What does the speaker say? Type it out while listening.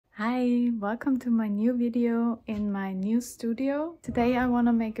Hi, welcome to my new video in my new studio. Today I want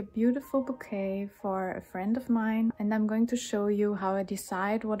to make a beautiful bouquet for a friend of mine, and I'm going to show you how I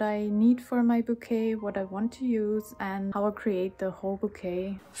decide what I need for my bouquet, what I want to use, and how I create the whole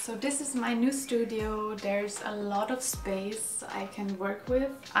bouquet. So this is my new studio. There's a lot of space I can work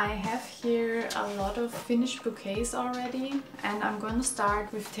with. I have here a lot of finished bouquets already, and I'm going to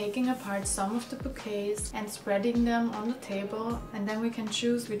start with taking apart some of the bouquets and spreading them on the table, and then we can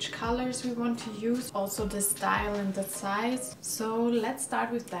choose which colors we want to use, also the style and the size. So let's start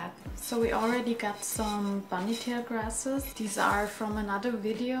with that. So we already got some bunny tail grasses. These are from another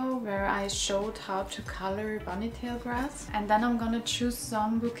video where I showed how to color bunny tail grass, and then I'm gonna choose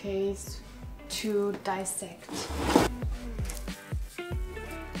some bouquets to dissect.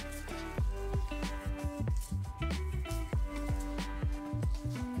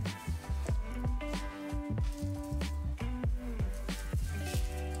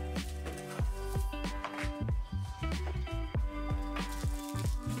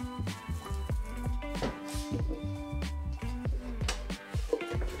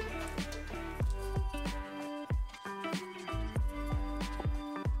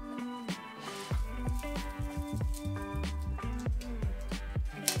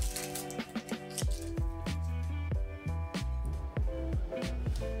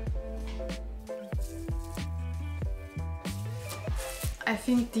 I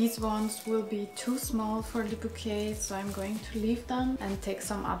think these ones will be too small for the bouquet, so I'm going to leave them and take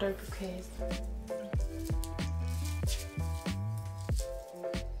some other bouquets.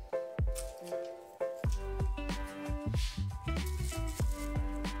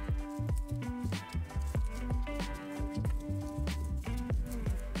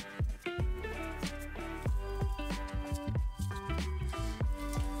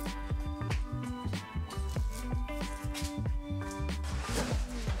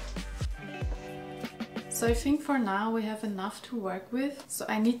 So I think for now we have enough to work with, so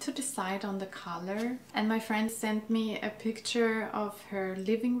I need to decide on the color. And my friend sent me a picture of her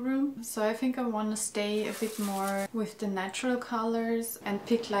living room, so I think I want to stay a bit more with the natural colors and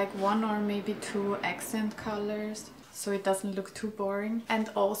pick like one or maybe two accent colors, so it doesn't look too boring. And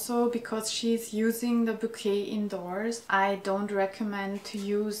also, because she's using the bouquet indoors, I don't recommend to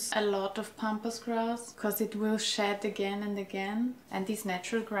use a lot of pampas grass because it will shed again and again, and these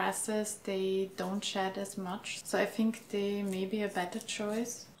natural grasses, they don't shed as much, so I think they may be a better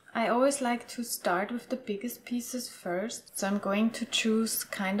choice. I always like to start with the biggest pieces first, so I'm going to choose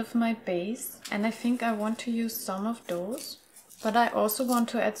kind of my base, and I think I want to use some of those. But I also want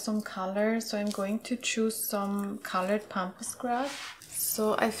to add some color, so I'm going to choose some colored pampas grass.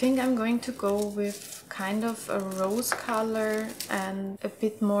 So I think I'm going to go with kind of a rose color and a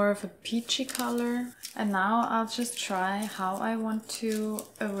bit more of a peachy color. And now I'll just try how I want to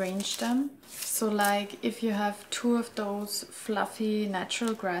arrange them. So like if you have two of those fluffy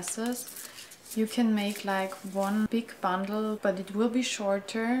natural grasses, you can make like one big bundle, but it will be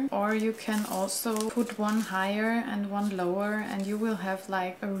shorter, or you can also put one higher and one lower, and you will have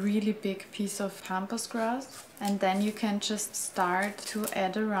like a really big piece of pampas grass. And then you can just start to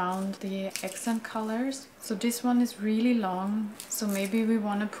add around the accent colors. So this one is really long, so maybe we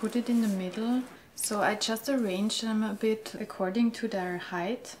want to put it in the middle. So I just arranged them a bit according to their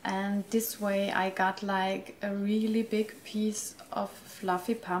height, and this way I got like a really big piece of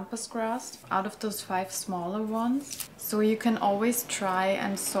fluffy pampas grass out of those 5 smaller ones. So you can always try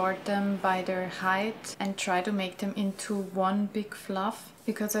and sort them by their height and try to make them into one big fluff,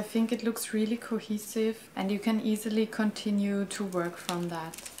 because I think it looks really cohesive and you can easily continue to work from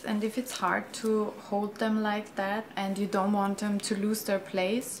that. And if it's hard to hold them like that and you don't want them to lose their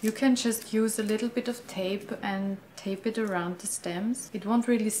place, you can just use a little bit of tape and tape it around the stems. It won't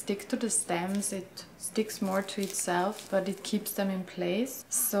really stick to the stems, it sticks more to itself, but it keeps them in place.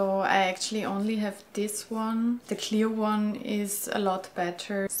 So I actually only have this one. The clear one is a lot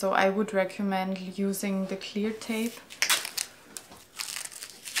better, so I would recommend using the clear tape.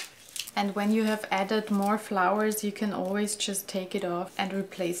 And when you have added more flowers, you can always just take it off and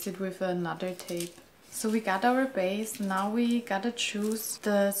replace it with another tape. So we got our base, now we gotta choose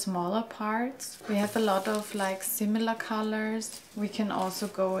the smaller parts. We have a lot of like similar colors. We can also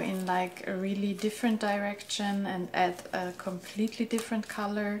go in like a really different direction and add a completely different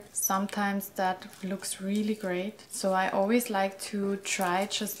color. Sometimes that looks really great. So I always like to try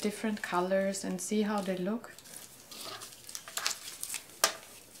just different colors and see how they look.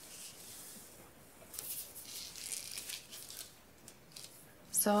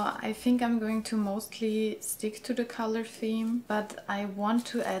 So I think I'm going to mostly stick to the color theme, but I want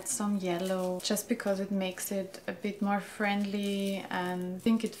to add some yellow just because it makes it a bit more friendly and I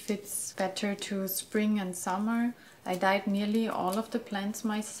think it fits better to spring and summer. I dyed nearly all of the plants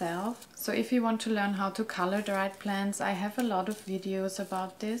myself. So if you want to learn how to color dried plants, I have a lot of videos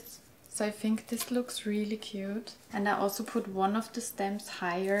about this. So I think this looks really cute. And I also put one of the stems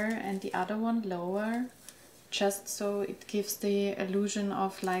higher and the other one lower, just so it gives the illusion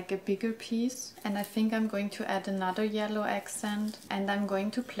of like a bigger piece. And I think I'm going to add another yellow accent, and I'm going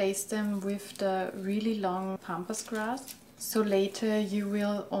to place them with the really long pampas grass. So later you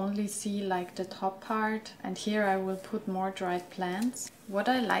will only see like the top part, and here I will put more dried plants. What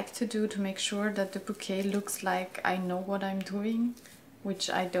I like to do to make sure that the bouquet looks like I know what I'm doing, which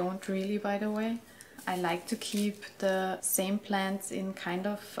I don't really, by the way. I like to keep the same plants in kind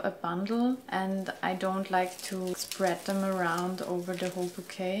of a bundle, and I don't like to spread them around over the whole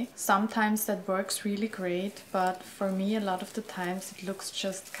bouquet. Sometimes that works really great, but for me a lot of the times it looks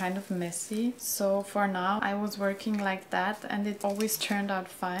just kind of messy. So for now I was working like that and it always turned out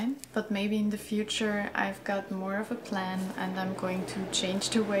fine. But maybe in the future I've got more of a plan and I'm going to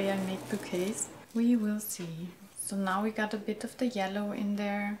change the way I make bouquets. We will see. So now we got a bit of the yellow in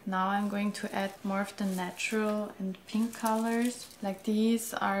there. Now I'm going to add more of the natural and pink colors. Like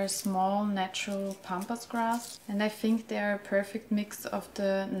these are small natural pampas grass, and I think they are a perfect mix of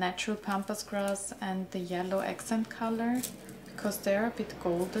the natural pampas grass and the yellow accent color because they're a bit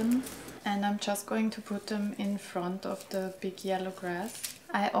golden. And I'm just going to put them in front of the big yellow grass.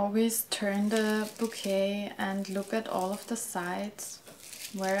 I always turn the bouquet and look at all of the sides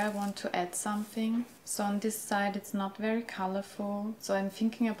where I want to add something. So on this side it's not very colorful, so I'm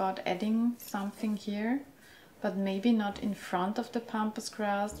thinking about adding something here, but maybe not in front of the pampas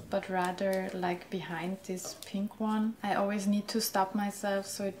grass, but rather like behind this pink one. I always need to stop myself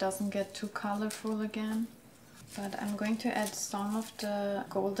so it doesn't get too colorful again. But I'm going to add some of the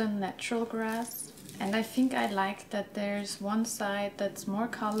golden natural grass. And I think I like that there's one side that's more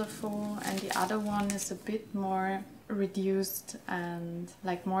colorful and the other one is a bit more reduced and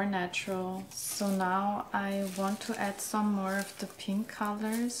like more natural. So now I want to add some more of the pink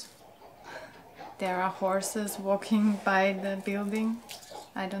colors. There are horses walking by the building.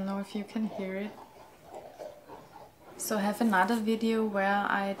 I don't know if you can hear it. So I have another video where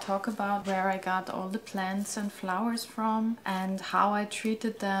I talk about where I got all the plants and flowers from and how I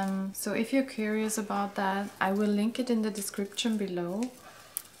treated them. So if you're curious about that, I will link it in the description below.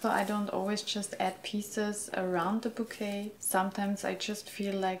 So I don't always just add pieces around the bouquet. Sometimes I just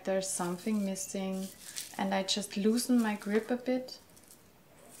feel like there's something missing and I just loosen my grip a bit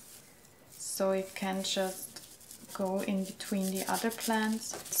so it can just go in between the other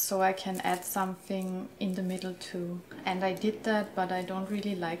plants, so I can add something in the middle too. And I did that, but I don't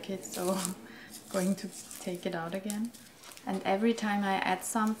really like it, so I'm going to take it out again. And every time I add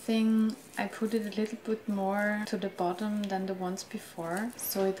something, I put it a little bit more to the bottom than the ones before,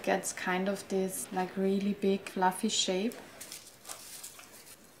 so it gets kind of this like really big fluffy shape.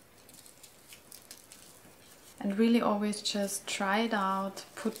 And really always just try it out,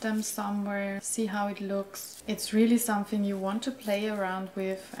 put them somewhere, see how it looks. It's really something you want to play around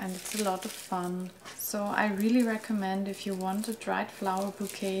with and it's a lot of fun. So I really recommend, if you want a dried flower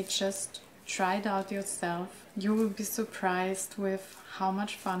bouquet, just try it out yourself. You will be surprised with how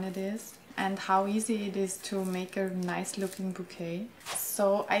much fun it is and how easy it is to make a nice looking bouquet.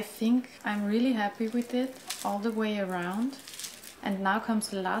 So I think I'm really happy with it all the way around. And now comes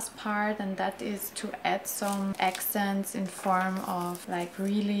the last part, and that is to add some accents in form of like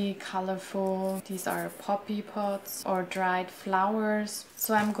really colorful, these are poppy pots or dried flowers.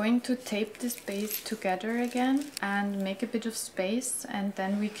 So I'm going to tape this base together again and make a bit of space, and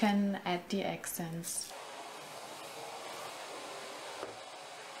then we can add the accents.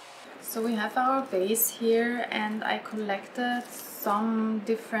 So we have our base here, and I collected some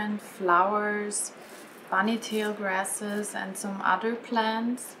different flowers, bunny tail grasses and some other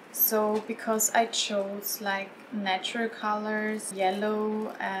plants. So because I chose like natural colors,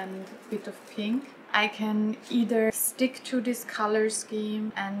 yellow and a bit of pink, I can either stick to this color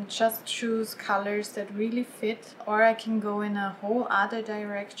scheme and just choose colors that really fit, or I can go in a whole other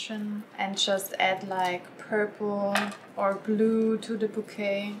direction and just add like purple or blue to the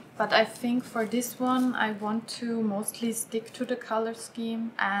bouquet. But I think for this one I want to mostly stick to the color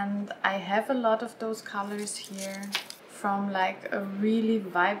scheme, and I have a lot of those colors here from like a really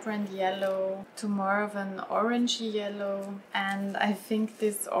vibrant yellow to more of an orangey yellow, and I think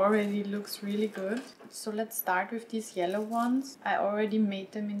this already looks really good. So let's start with these yellow ones. I already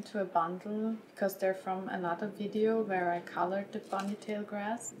made them into a bundle because they're from another video where I colored the bunnytail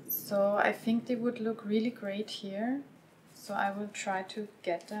grass. So I think they would look really great here. So I will try to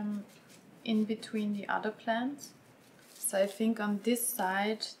get them in between the other plants. So I think on this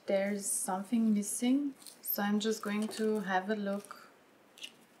side there's something missing. So I'm just going to have a look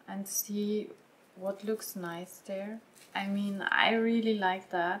and see what looks nice there. I mean, I really like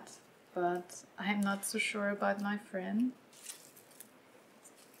that, but I'm not so sure about my friend.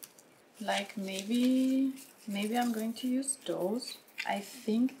 Like maybe I'm going to use those. I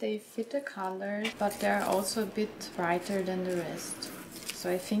think they fit the color, but they're also a bit brighter than the rest. So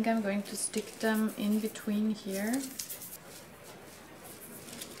I think I'm going to stick them in between here.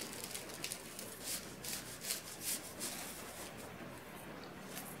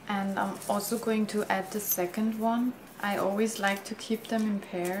 And I'm also going to add the second one. I always like to keep them in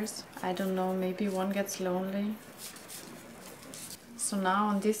pairs. I don't know, maybe one gets lonely. So now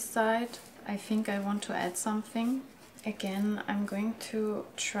on this side, I think I want to add something. Again, I'm going to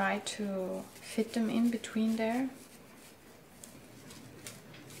try to fit them in between there.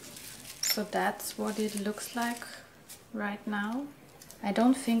 So that's what it looks like right now. I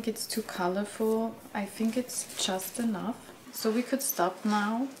don't think it's too colorful. I think it's just enough. So we could stop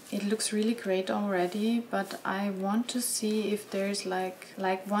now. It looks really great already, but I want to see if there's like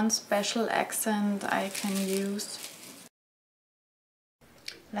one special accent I can use.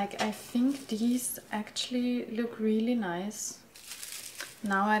 Like, I think these actually look really nice.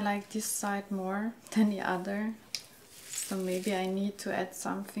 Now I like this side more than the other. So maybe I need to add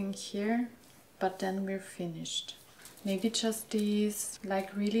something here, but then we're finished. Maybe just these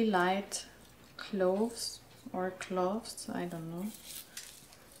like really light cloves or cloves, I don't know.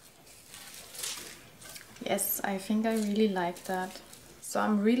 Yes, I think I really like that. So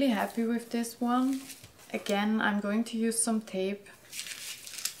I'm really happy with this one. Again, I'm going to use some tape.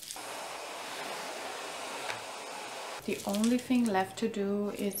 The only thing left to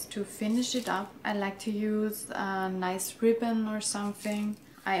do is to finish it up. I like to use a nice ribbon or something.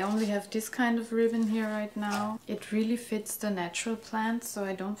 I only have this kind of ribbon here right now. It really fits the natural plant, so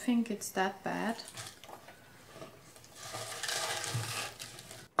I don't think it's that bad.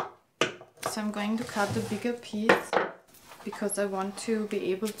 So I'm going to cut the bigger piece because I want to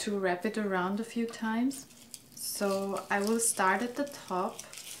be able to wrap it around a few times. So I will start at the top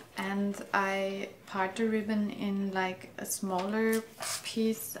and I part the ribbon in like a smaller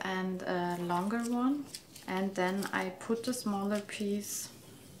piece and a longer one. And then I put the smaller piece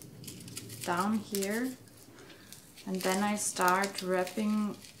down here. And then I start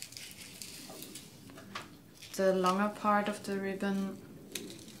wrapping the longer part of the ribbon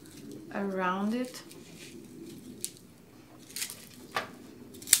around it.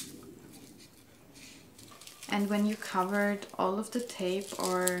 And when you covered all of the tape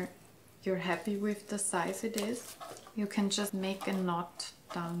or you're happy with the size it is, you can just make a knot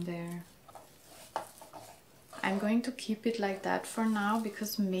down there. I'm going to keep it like that for now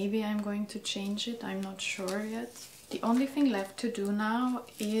because maybe I'm going to change it, I'm not sure yet. The only thing left to do now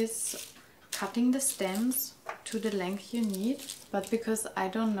is cutting the stems to the length you need, but because I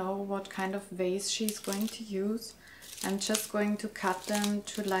don't know what kind of vase she's going to use, I'm just going to cut them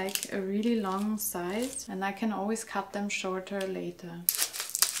to like a really long size, and I can always cut them shorter later.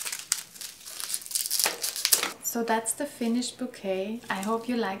 So that's the finished bouquet. I hope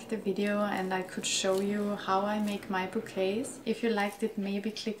you liked the video and I could show you how I make my bouquets. If you liked it,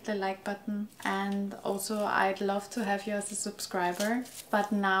 maybe click the like button, and also I'd love to have you as a subscriber.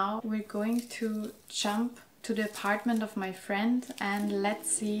 But now we're going to jump to the apartment of my friend and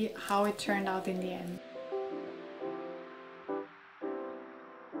let's see how it turned out in the end.